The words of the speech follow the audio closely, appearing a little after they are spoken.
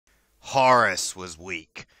Horus was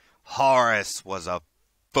weak. Horus was a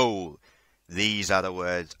fool. These are the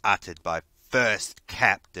words uttered by First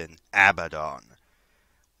Captain Abaddon.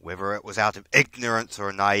 Whether it was out of ignorance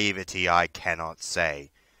or naivety, I cannot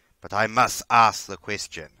say. But I must ask the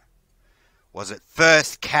question. Was it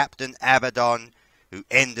First Captain Abaddon who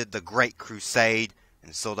ended the Great Crusade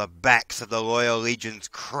and saw the backs of the loyal legions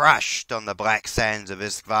crushed on the black sands of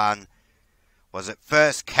Isfahan? Was it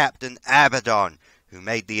First Captain Abaddon who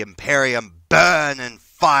made the Imperium burn in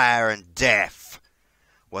fire and death?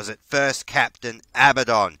 Was it First Captain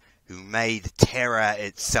Abaddon who made terror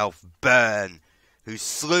itself burn?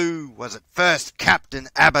 Was it First Captain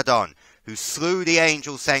Abaddon who slew the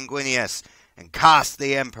angel Sanguinius and cast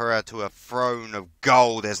the Emperor to a throne of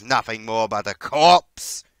gold as nothing more but a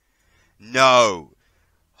corpse? No.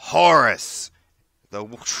 Horus, the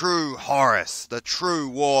true Horus, the true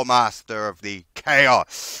war master of the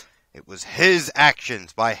chaos. It was his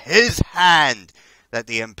actions, by his hand, that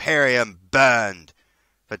the Imperium burned.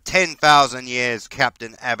 For 10,000 years,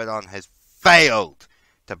 Captain Abaddon has failed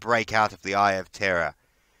to break out of the Eye of Terror.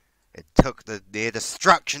 It took the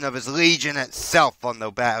destruction of his legion itself on the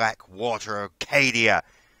black water of Cadia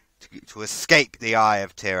to escape the Eye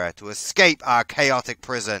of Terror, to escape our chaotic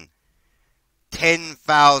prison.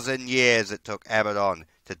 10,000 years it took Abaddon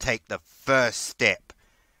to take the first step,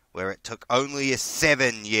 where it took only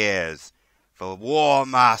 7 years for War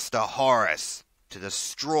Master Horus to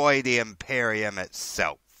destroy the Imperium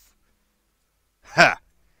itself. Ha!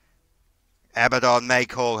 Abaddon may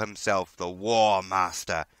call himself the War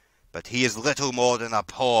Master, but he is little more than a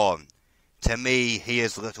pawn. To me, he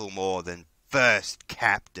is little more than First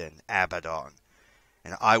Captain Abaddon,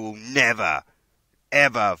 and I will never,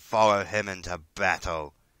 ever follow him into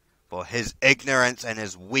battle, for his ignorance and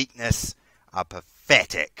his weakness are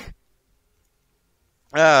pathetic.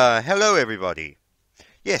 Hello everybody.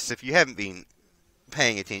 Yes, if you haven't been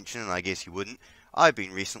paying attention, and I guess you wouldn't, I've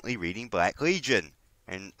been recently reading Black Legion,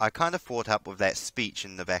 and I kind of fought up with that speech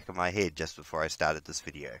in the back of my head just before I started this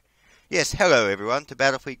video. Yes, hello everyone to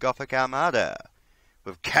Battlefleet Gothic Armada,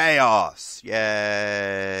 with chaos,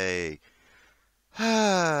 yay!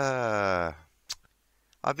 I've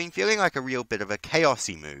been feeling like a real bit of a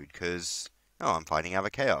chaosy mood, because, I'm fighting other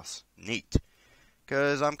chaos, neat,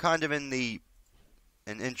 because I'm kind of in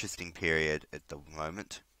an interesting period at the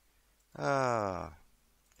moment.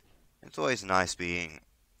 It's always nice being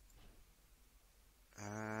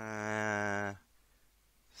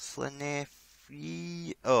Slanefi.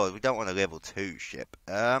 Oh, we don't want a level 2 ship.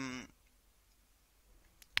 We're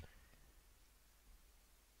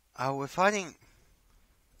fighting.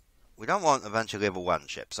 We don't want a bunch of level 1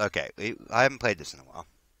 ships. Okay, I haven't played this in a while.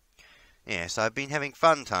 Yeah, so I've been having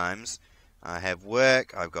fun times. I have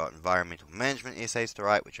work, I've got environmental management essays to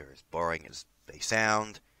write, which are as boring as they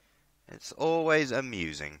sound. It's always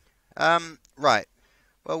amusing. Right.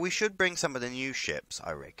 Well, we should bring some of the new ships,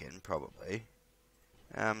 I reckon, probably.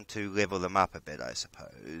 To level them up a bit, I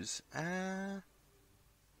suppose.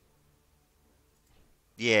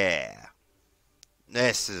 Yeah.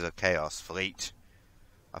 This is a chaos fleet.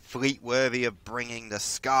 A fleet worthy of bringing the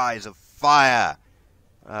skies of fire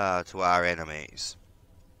to our enemies.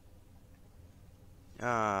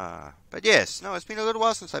 But yes, no, it's been a little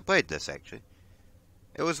while since I played this, actually.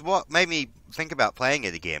 It was what made me think about playing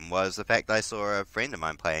it again, was the fact I saw a friend of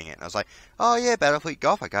mine playing it, and I was like, oh yeah, Battlefleet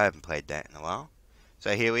Gothic, I haven't played that in a while.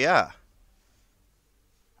 So here we are.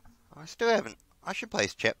 I still haven't. I should play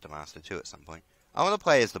as Chapter Master too at some point. I want to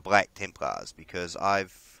play as the Black Templars, because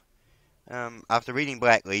I've, after reading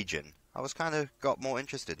Black Legion, I was kind of got more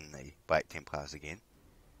interested in the Black Templars again.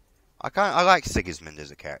 I like Sigismund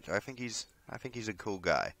as a character. I think he's a cool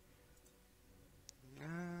guy.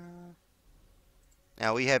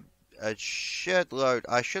 Now we have a shitload.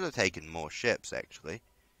 I should have taken more ships, actually.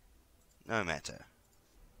 No matter.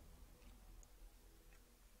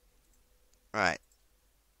 Right.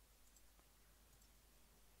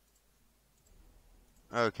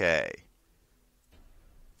 Okay.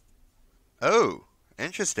 Oh,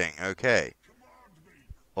 interesting. Okay.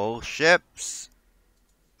 All ships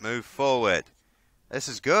move forward. This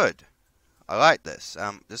is good. I like this.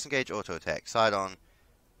 Disengage auto attack. Side on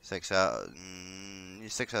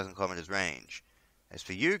 6,000 kilometers range. As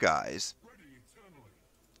for you guys,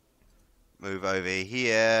 move over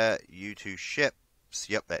here. You two ships.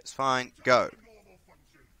 Yep, that's fine. Go.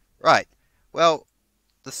 Right. Well,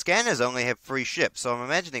 the scanners only have 3 ships, so I'm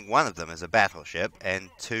imagining one of them is a battleship and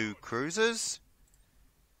 2 cruisers.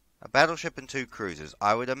 A battleship and 2 cruisers.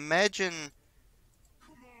 I'd imagine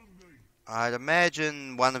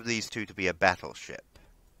one of these 2 to be a battleship.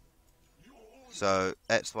 So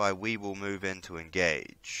that's why we will move in to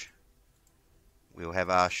engage. We'll have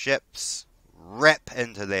our ships wrap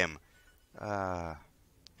into them.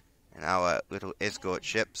 And our little escort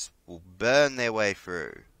ships will burn their way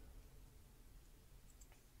through.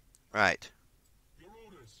 Right.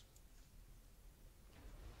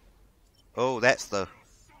 Oh, that's the...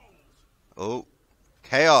 Oh.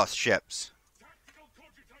 Chaos ships.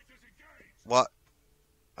 What?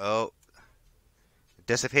 Oh.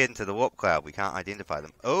 Disappeared into the warp cloud. We can't identify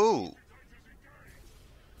them. Oh!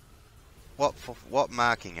 What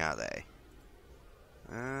marking are they?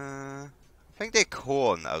 I think they're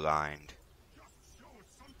corn aligned.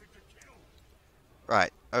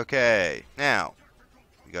 Right, okay. Now,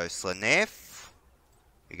 we go Slanef.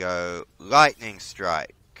 We go Lightning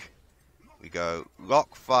Strike. We go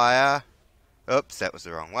Lockfire. Oops, that was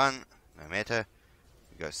the wrong one. No matter.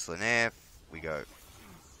 We go Slanef. We go...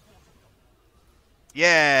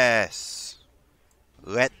 Yes!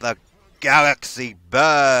 Let the galaxy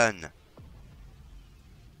burn!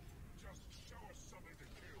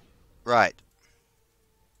 Right.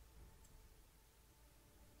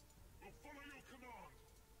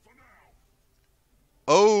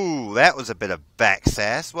 Oh, that was a bit of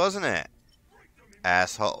backsass, wasn't it?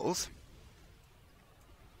 Assholes.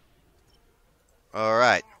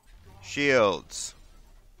 Alright. Shields.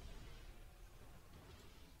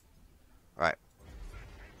 Right.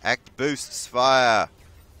 Act boosts fire.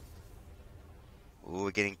 Ooh,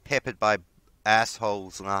 we're getting peppered by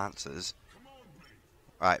assholes lancers.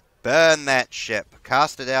 Right. Burn that ship.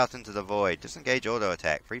 Cast it out into the void. Disengage auto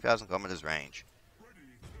attack. 3,000 kilometers range.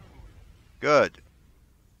 Good.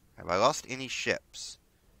 Have I lost any ships?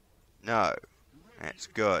 No. That's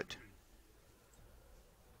good.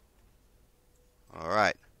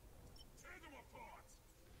 Alright.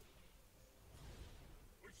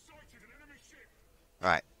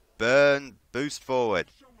 Right. Burn. Boost forward.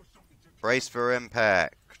 Brace for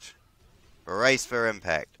impact. Brace for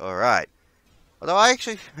impact. Alright. Although I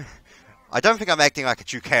actually... I don't think I'm acting like a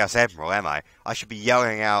true Chaos Admiral, am I? I should be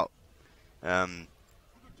yelling out...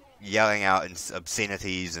 yelling out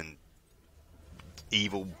obscenities and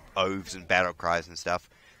evil oaths and battle cries and stuff.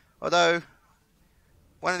 Although,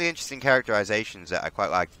 one of the interesting characterizations that I quite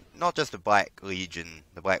like, not just the Black Legion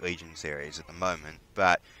series at the moment,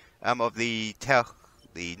 but of the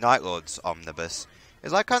Night Lords omnibus,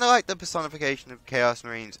 is I kind of like the personification of Chaos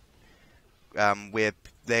Marines, where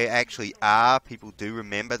they actually are, people do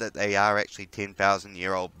remember that they are actually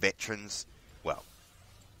 10,000-year-old veterans. Well,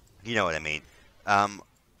 you know what I mean.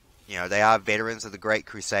 You know, they are veterans of the Great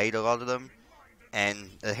Crusade, a lot of them,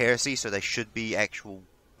 and the Heresy, so they should be actual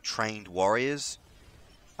trained warriors.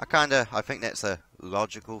 I think that's a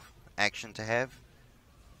logical action to have.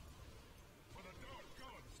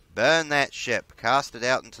 Burn that ship. Cast it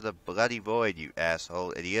out into the bloody void, you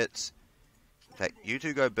asshole idiots. In fact, you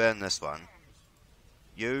two go burn this one.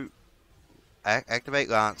 You activate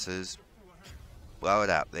Lancers. Blow it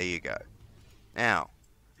up. There you go. Now,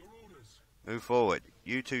 move forward.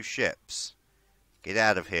 You two ships. Get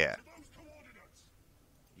out of here.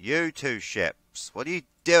 You two ships. What are you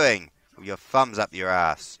doing with your thumbs up your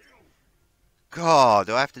ass? God,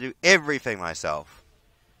 do I have to do everything myself?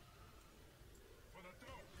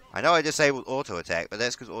 I know I disabled auto attack, but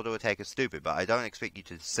that's because auto attack is stupid, but I don't expect you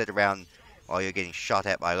to sit around while you're getting shot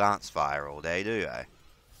at by lance fire all day, do I?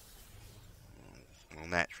 Well,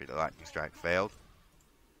 naturally the lightning strike failed.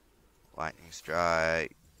 Lightning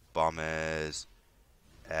strike, bombers,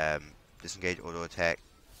 disengage auto attack.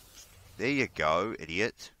 There you go,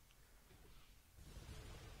 idiot.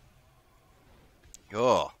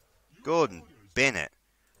 Oh, Gordon Bennett.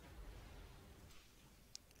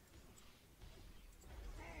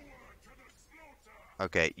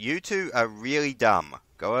 Okay, you two are really dumb.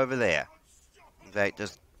 Go over there. In fact,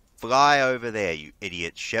 just fly over there, you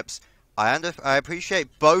idiot ships. I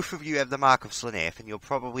appreciate both of you have the Mark of Slanef, and you're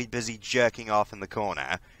probably busy jerking off in the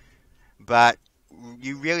corner. But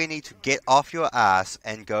you really need to get off your ass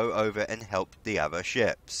and go over and help the other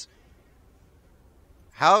ships.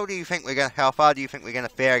 How far do you think we're gonna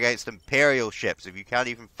fare against Imperial ships if you can't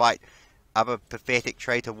even fight other pathetic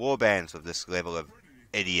traitor warbands with this level of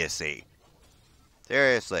idiocy?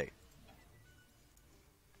 Seriously.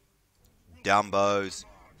 Dumbos.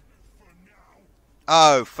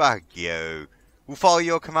 Oh, fuck you. We'll follow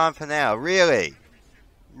your command for now. Really?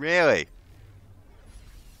 Really?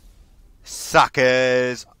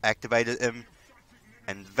 Suckers. Activated him.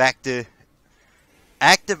 And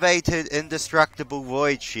activated indestructible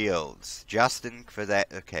void shields. Just for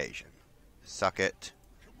that occasion. Suck it.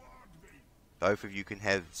 Both of you can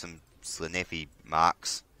have some Slanefy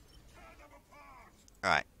marks.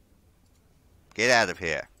 Alright. Get out of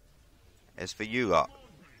here. As for you lot,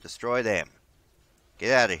 destroy them.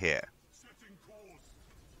 Get out of here.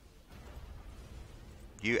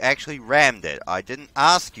 You actually rammed it. I didn't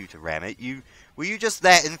ask you to ram it. Were you just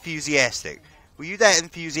that enthusiastic? Were you that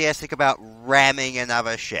enthusiastic about ramming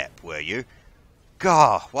another ship, were you?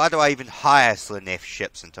 God, why do I even hire Slanef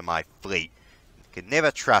ships into my fleet? You can never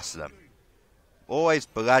trust them. Always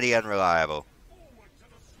bloody unreliable.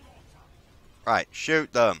 Right,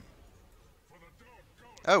 shoot them.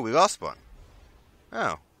 Oh, we lost one.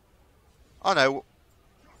 Oh. Oh no.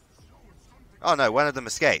 Oh no, one of them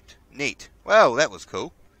escaped. Neat. Well, that was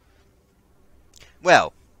cool.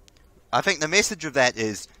 Well, I think the message of that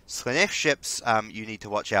is Slanef ships you need to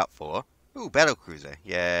watch out for. Ooh, battlecruiser.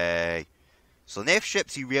 Yay. Slanef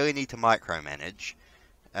ships you really need to micromanage,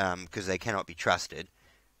 because they cannot be trusted.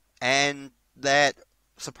 And that,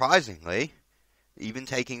 surprisingly, even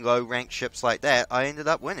taking low-ranked ships like that, I ended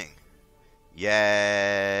up winning.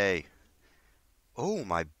 Yay. Oh,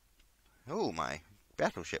 my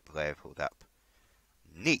battleship leveled up.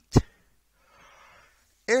 Neat.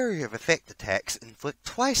 Area of effect attacks inflict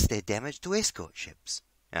twice their damage to escort ships.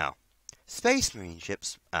 Oh. Space Marine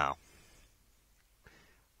ships. Oh.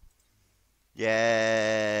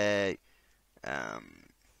 Yay.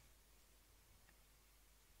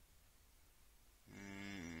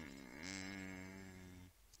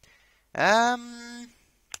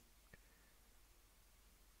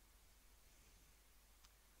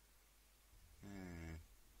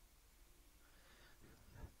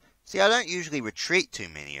 See, I don't usually retreat too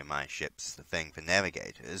many of my ships, the thing for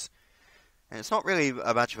navigators. And it's not really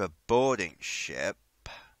much of a boarding ship.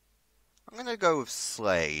 I'm going to go with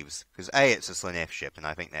slaves, because A, it's a Slanef ship, and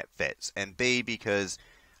I think that fits. And B, because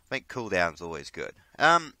I think cooldown's always good.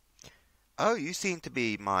 Oh, you seem to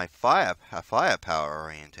be my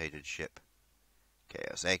firepower-orientated ship.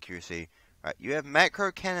 Chaos accuracy. Right, you have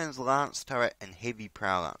macro cannons, lance turret, and heavy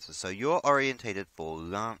prow lancers. So you're orientated for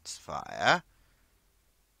lance fire.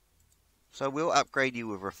 So we'll upgrade you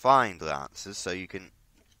with refined lances so you can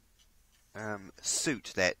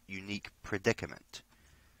suit that unique predicament.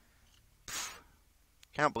 Pfft.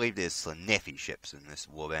 Can't believe there's Slanefi ships in this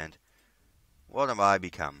warband. What have I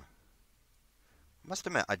become? I must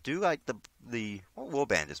admit, I do like the what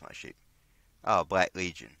warband is my ship? Oh, Black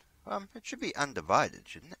Legion. It should be undivided,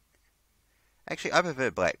 shouldn't it? Actually, I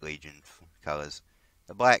prefer Black Legion colours.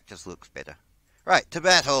 The black just looks better. Right, to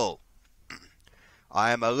battle!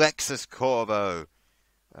 I am Alexis Corvo,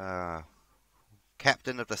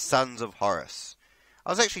 captain of the Sons of Horus.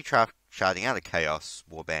 I was actually charting out a Chaos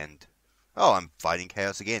Warband. Oh, I'm fighting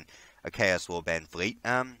Chaos again. A Chaos Warband fleet.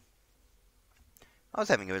 I was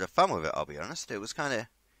having a bit of fun with it, I'll be honest. It was kind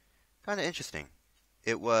of interesting.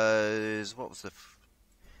 It was... what was the...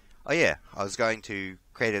 oh yeah, I was going to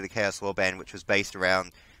create the Chaos Warband, which was based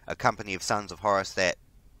around a company of Sons of Horus that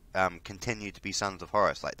continued to be Sons of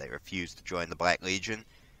Horus. Like, they refused to join the Black Legion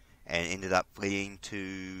and ended up fleeing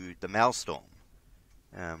to the Maelstrom,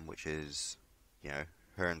 which is, you know,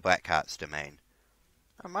 her and Blackheart's domain.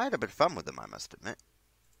 I had a bit of fun with them, I must admit.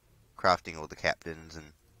 Crafting all the captains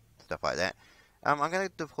and stuff like that. I'm going to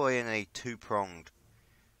deploy in a two-pronged...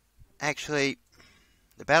 actually,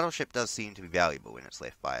 the battleship does seem to be valuable when it's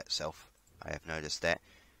left by itself. I have noticed that.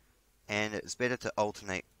 And it's better to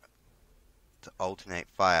alternate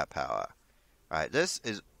firepower. Right, this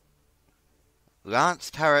is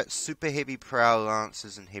lance turret, super heavy prow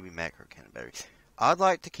lancers, and heavy macro cannon batteries. I'd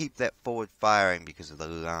like to keep that forward firing because of the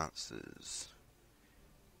lancers.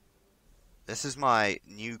 This is my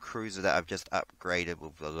new cruiser that I've just upgraded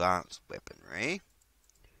with the lance weaponry.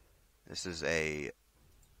 This is a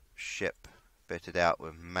ship fitted out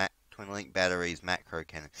with twin link batteries, macro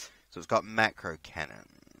cannons. So it's got macro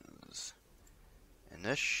cannons. And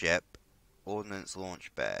this ship, Ordnance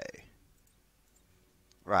Launch Bay.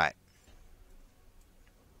 Right.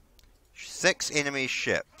 6 enemy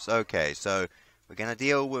ships. Okay, so we're going to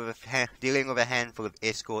deal with dealing with a handful of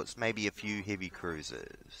escorts, maybe a few heavy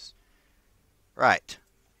cruisers. Right.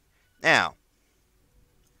 Now,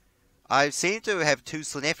 I seem to have 2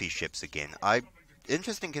 Slanefi ships again.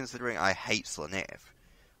 Interesting considering I hate Slanef.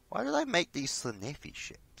 Why did I make these Slanefi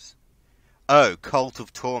ships? Oh, Cult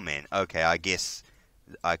of Torment. Okay, I guess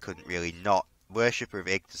I couldn't really not. Worshipper of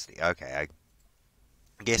Ecstasy. Okay,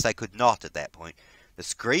 I guess I could not at that point. The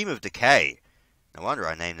Scream of Decay. No wonder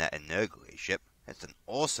I named that a Nurgle ship. That's an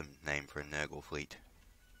awesome name for a Nurgle fleet.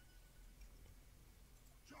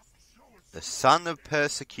 The Son of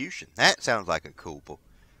Persecution. That sounds like a cool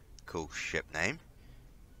ship name.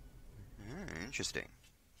 Interesting.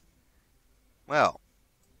 Well,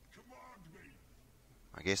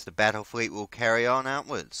 I guess the battle fleet will carry on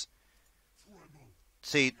outwards.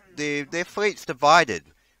 See, their fleet's divided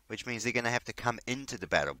which means they're going to have to come into the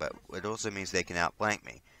battle, but it also means they can outflank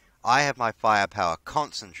me. I have my firepower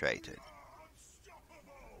concentrated.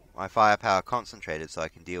 My firepower concentrated so I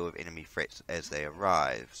can deal with enemy threats as they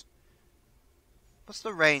arise. What's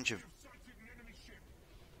the range of...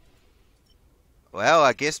 Well,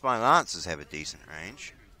 I guess my Lancers have a decent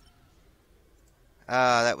range.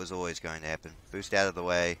 That was always going to happen. Boost out of the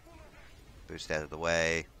way. Boost out of the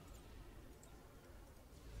way.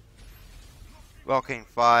 Rocking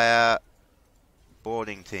fire.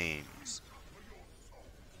 Boarding teams.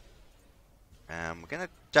 We're going to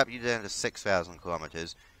jump you down to 6,000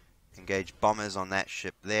 kilometers. Engage bombers on that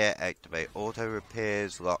ship there. Activate auto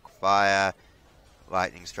repairs. Lock fire.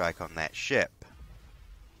 Lightning strike on that ship.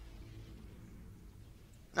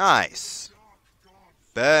 Nice.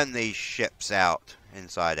 Burn these ships out.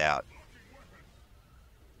 Inside out.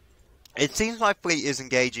 It seems my fleet is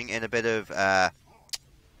engaging in a bit of,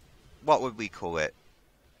 what would we call it?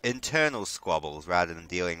 Internal squabbles rather than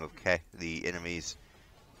dealing with the enemies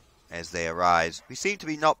as they arise. We seem to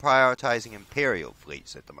be not prioritizing Imperial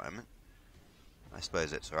fleets at the moment. I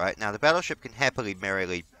suppose that's alright. Now, the battleship can happily,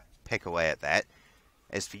 merrily pick away at that.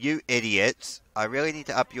 As for you idiots, I really need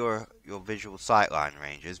to up your visual sightline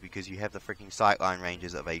ranges because you have the freaking sightline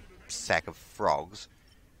ranges of a sack of frogs.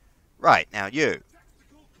 Right, now you.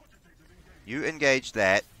 You engage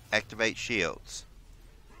that, activate shields.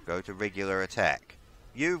 Go to regular attack.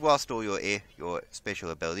 You lost all your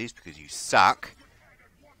special abilities because you suck.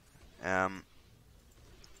 And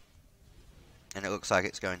it looks like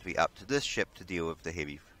it's going to be up to this ship to deal with the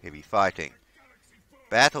heavy fighting.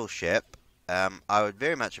 Battleship, I would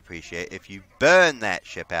very much appreciate if you burn that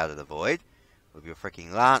ship out of the void with your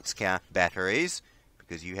freaking lance batteries,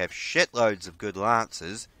 because you have shitloads of good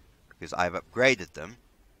lances, because I've upgraded them.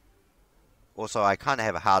 Also, I kind of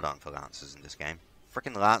have a hard-on for lances in this game.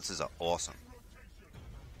 Freaking lances are awesome.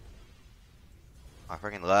 I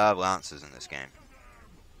freaking love lances in this game.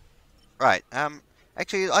 Right,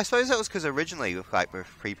 actually, I suppose that was because originally, with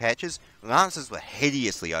pre-patches, lances were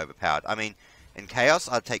hideously overpowered. I mean, in Chaos,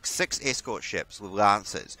 I'd take 6 escort ships with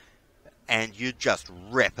lancers, and you'd just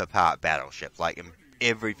rip apart battleships. Like,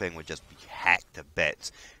 everything would just be hacked to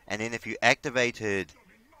bits. And then if you activated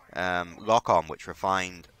lock-on, which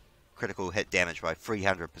refined critical hit damage by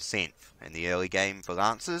 300% in the early game for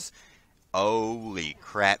lancers, holy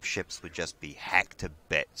crap, ships would just be hacked to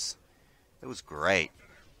bits. It was great.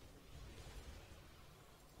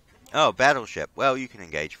 Oh, battleship. Well, you can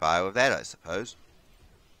engage fire with that, I suppose.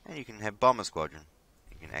 And you can have bomber squadron.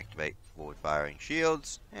 You can activate forward firing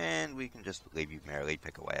shields, and we can just leave you merrily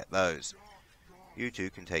pick away at those. You two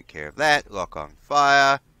can take care of that. Lock on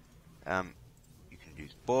fire. You can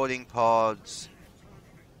use boarding pods.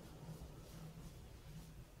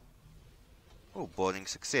 Oh, boarding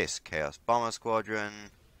success. Chaos bomber squadron.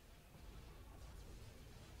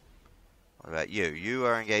 What about you? You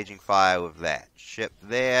are engaging fire with that ship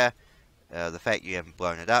there. The fact you haven't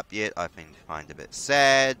blown it up yet, I find a bit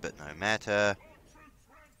sad, but no matter.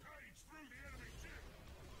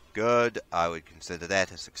 Good. I would consider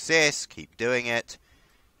that a success. Keep doing it.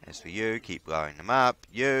 As for you, keep blowing them up.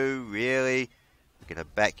 You, really? We're going to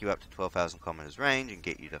back you up to 12,000 kilometers range and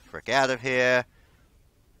get you the frick out of here.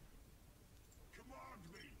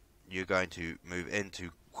 You're going to move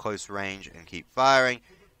into close range and keep firing.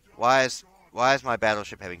 Why is my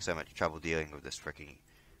battleship having so much trouble dealing with this freaking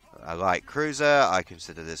light cruiser? I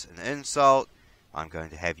consider this an insult. I'm going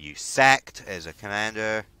to have you sacked as a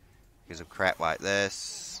commander because of crap like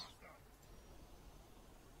this.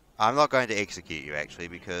 I'm not going to execute you, actually,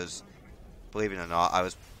 because, believe it or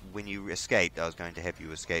not, when you escaped, I was going to have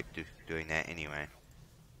you escape doing that anyway.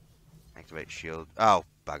 Activate shield. Oh,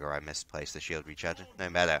 bugger, I misplaced the shield recharger. No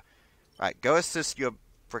matter. Right, go assist your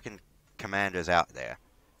frickin' commanders out there.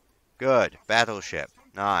 Good. Battleship.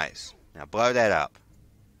 Nice. Now blow that up.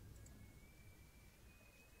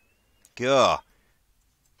 Good.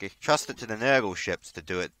 Trust it to the Nurgle ships to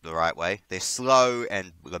do it the right way. They're slow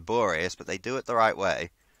and laborious, but they do it the right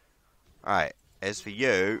way. Alright, as for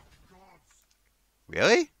you...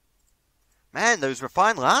 Really? Man, those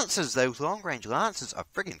refined lancers, those long-range lancers are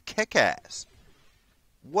friggin' kick-ass.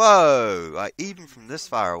 Whoa! Like, even from this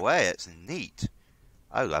far away, it's neat.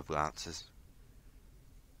 I love lancers.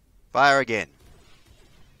 Fire again.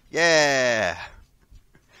 Yeah!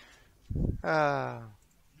 Well,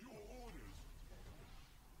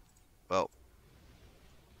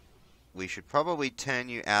 we should probably turn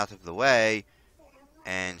you out of the way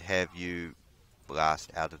and have you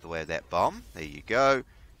blast out of the way of that bomb. There you go.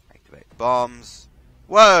 Activate bombs.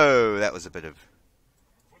 Whoa! That was a bit of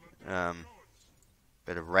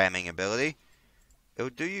ramming ability. It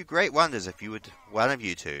would do you great wonders if you would, one of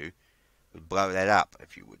you two, would blow that up,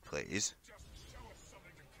 if you would please.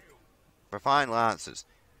 Refine lances.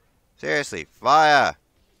 Seriously, fire!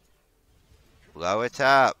 Blow it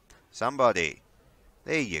up. Somebody.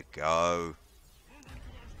 There you go.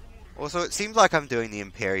 Also, it seems like I'm doing the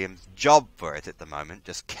Imperium's job for it at the moment,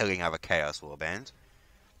 just killing other Chaos Warbands.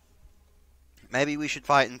 Maybe we should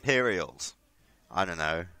fight Imperials. I don't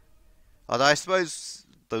know. Although I suppose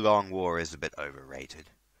the Long War is a bit overrated.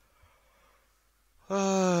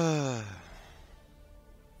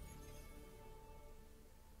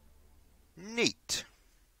 Neat.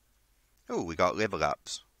 Oh, we got level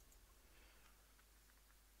ups.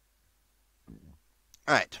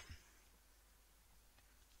 Right.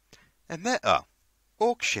 And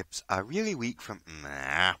orc ships are really weak from...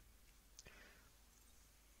 Nah.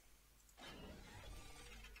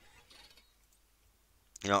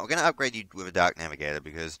 You know, we're going to upgrade you with a Dark Navigator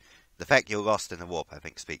because the fact you're lost in the warp, I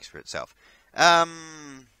think, speaks for itself. I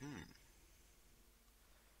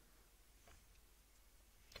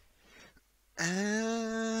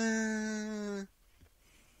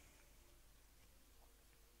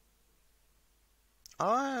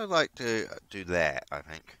would like to do that, I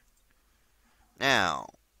think. Now,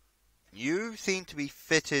 you seem to be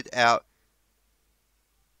fitted out.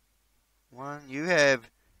 One, you have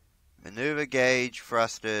maneuver gauge,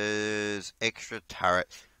 thrusters, extra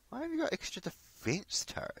turret. Why have you got extra defense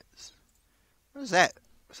turrets? What is that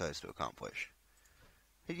supposed to accomplish?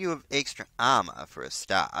 You have extra armor for a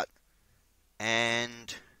start.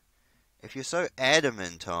 And if you're so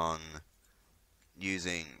adamant on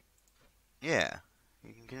using... Yeah,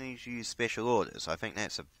 you can use special orders. I think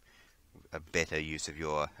that's a better use of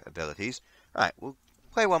your abilities. Right, we'll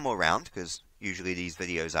play one more round, because usually these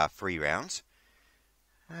videos are 3 rounds.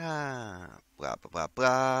 Blah, blah, blah,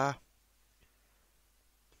 blah.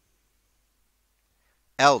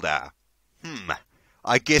 Eldar.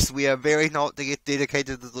 I guess we are very not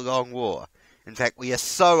dedicated to the Long War. In fact, we are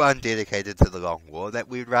so undedicated to the Long War that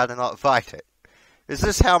we'd rather not fight it. Is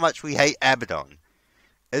this how much we hate Abaddon?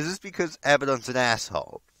 Is this because Abaddon's an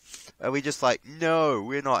asshole? Are we just like, no,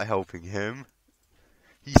 we're not helping him.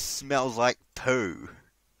 He smells like poo.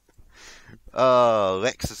 Oh,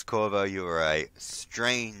 Lexus Corvo, you are a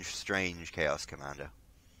strange, strange Chaos Commander.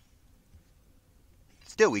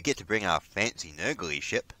 Still, we get to bring our fancy Nurgly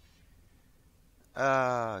ship.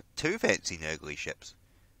 2 fancy Nurgly ships.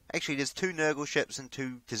 Actually, there's 2 Nurgle ships and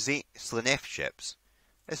 2 Slanef ships.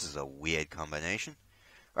 This is a weird combination.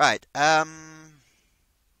 Right, how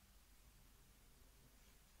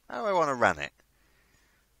do I want to run it?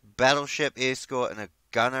 Battleship, escort, and a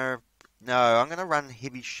gunner. No, I'm going to run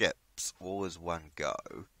heavy ships all as one go.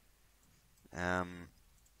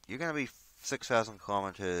 You're going to be 6,000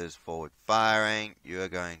 kilometers forward firing. You're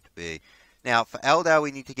going to be... Now, for Eldar,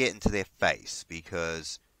 we need to get into their face,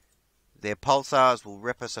 because their pulsars will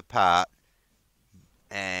rip us apart,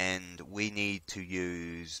 and we need to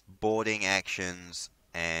use boarding actions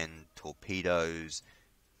and torpedoes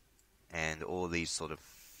and all these sort of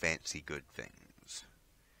fancy good things.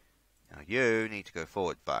 Now you need to go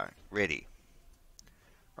forward firing. Ready.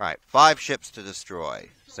 Right, 5 ships to destroy.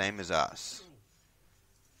 Same as us.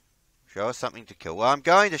 Show us something to kill. Well, I'm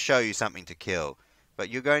going to show you something to kill, but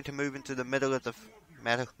you're going to move into the middle of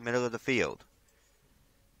the field.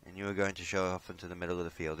 And you are going to show off into the middle of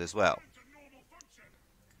the field as well.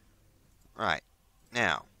 Right,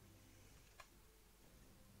 now,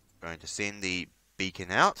 I'm going to send the beacon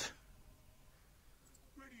out.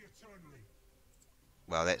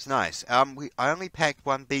 Well, that's nice. I only packed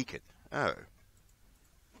 1 beacon. Oh.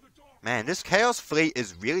 Man, this Chaos Fleet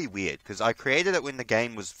is really weird, because I created it when the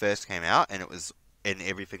game first came out, and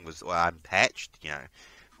everything was unpatched, you know.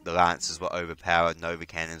 The Lancers were overpowered, Nova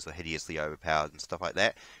Cannons were hideously overpowered, and stuff like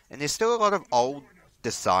that. And there's still a lot of old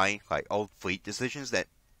design, like old fleet decisions that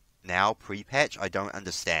now, pre-patch, I don't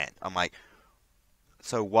understand. I'm like,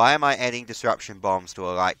 so why am I adding disruption bombs to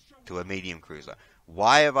a medium cruiser?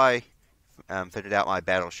 Why have I fitted out my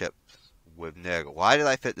battleship with Nurgle? Why did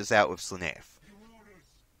I fit this out with Slanef?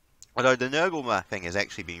 Although the Nurgle thing has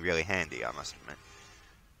actually been really handy, I must admit.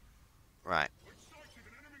 Right.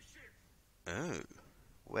 Oh.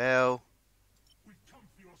 Well.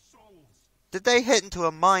 Did they hit into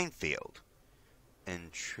a minefield?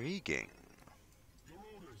 Intriguing.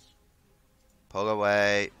 Pull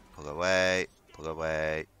away, pull away, pull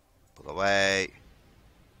away, pull away.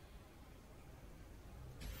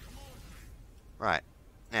 Right.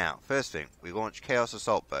 Now, first thing, we launch Chaos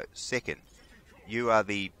Assault Boat. Second, you are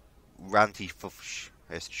the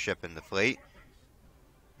runty-best ship in the fleet.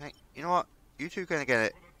 Hey, you know what? You two are going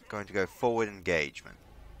to go forward engagement.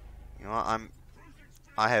 You know what?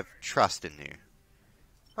 I have trust in you.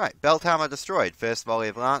 Right, belt armor destroyed. First volley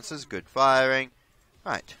of lances, good firing.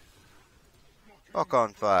 Right. Rock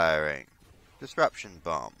on firing. Disruption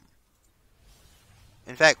bomb.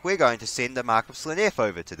 In fact, we're going to send the Mark of Slanef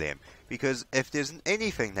over to them, because if there's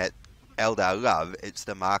anything that Eldar love, it's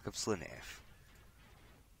the Mark of Slanef.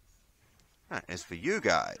 Right, as for you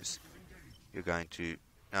guys, you're going to...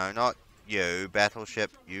 No, not you,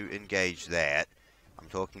 battleship, you engage that. I'm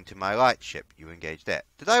talking to my light ship, you engage that.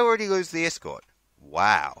 Did I already lose the escort?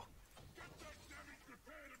 Wow.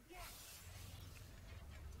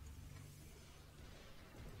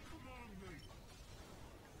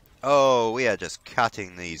 Oh, we are just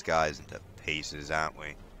cutting these guys into pieces, aren't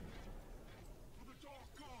we?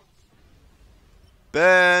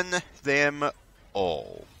 Burn them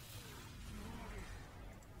all.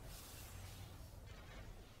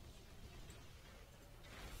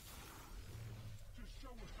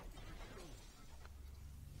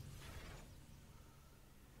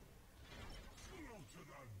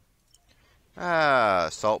 Ah,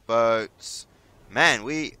 assault boats. Man,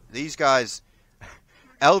 these guys...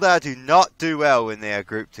 Eldar do not do well when they are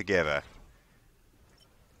grouped together.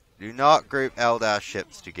 Do not group Eldar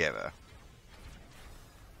ships together.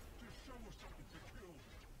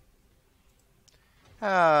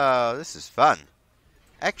 Oh, this is fun.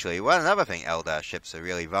 Actually, one other thing Eldar ships are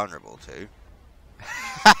really vulnerable to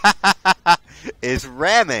is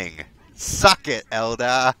ramming. Suck it,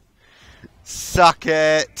 Eldar. Suck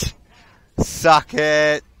it. Suck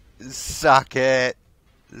it. Suck it.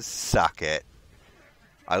 Suck it.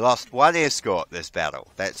 I lost one escort this battle.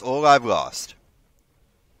 That's all I've lost.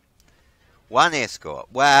 One escort.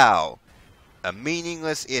 Wow. A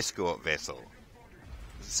meaningless escort vessel.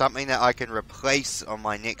 Something that I can replace on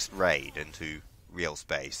my next raid into real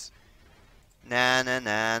space. Na na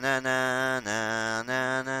na na na na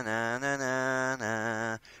na na na na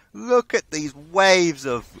na. Look at these waves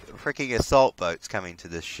of freaking assault boats coming to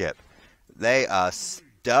this ship. They are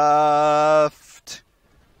stuffed.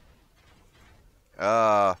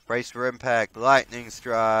 Ah, brace for impact, lightning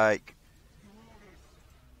strike.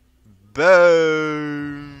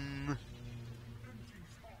 Boom.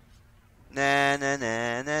 Na na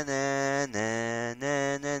na na na na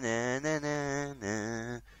na na na na na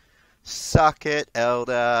na. Suck it,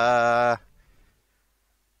 Eldar.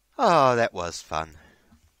 Oh, that was fun.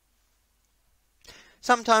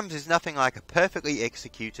 Sometimes there's nothing like a perfectly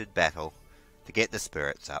executed battle to get the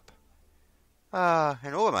spirits up. Ah,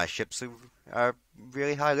 and all of my ships are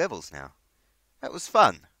really high levels now. That was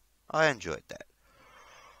fun. I enjoyed that.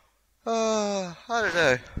 I don't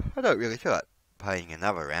know. I don't really feel like playing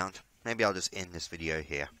another round. Maybe I'll just end this video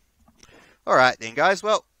here. Alright then guys,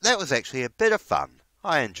 well, that was actually a bit of fun.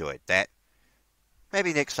 I enjoyed that.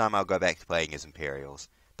 Maybe next time I'll go back to playing as Imperials.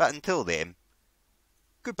 But until then,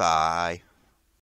 goodbye.